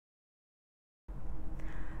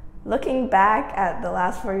Looking back at the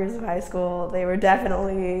last 4 years of high school, they were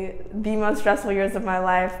definitely the most stressful years of my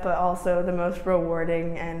life, but also the most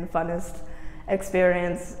rewarding and funnest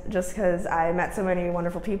experience, just because I met so many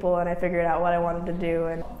wonderful people and I figured out what I wanted to do.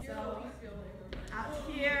 And So out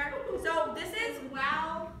here. So this is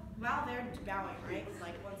while they're bowing, right?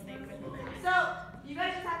 Like once they quit. So you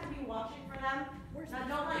guys just have to be watching for them. Now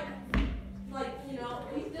don't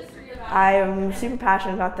please disregard about. I'm super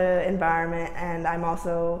passionate about the environment, and I'm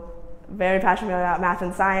also very passionate about math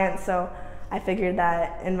and science, so I figured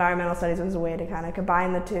that environmental studies was a way to kind of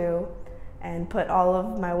combine the two and put all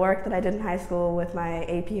of my work that I did in high school with my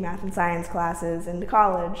AP math and science classes into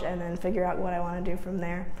college, and then figure out what I want to do from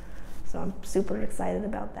there. So I'm super excited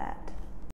about that.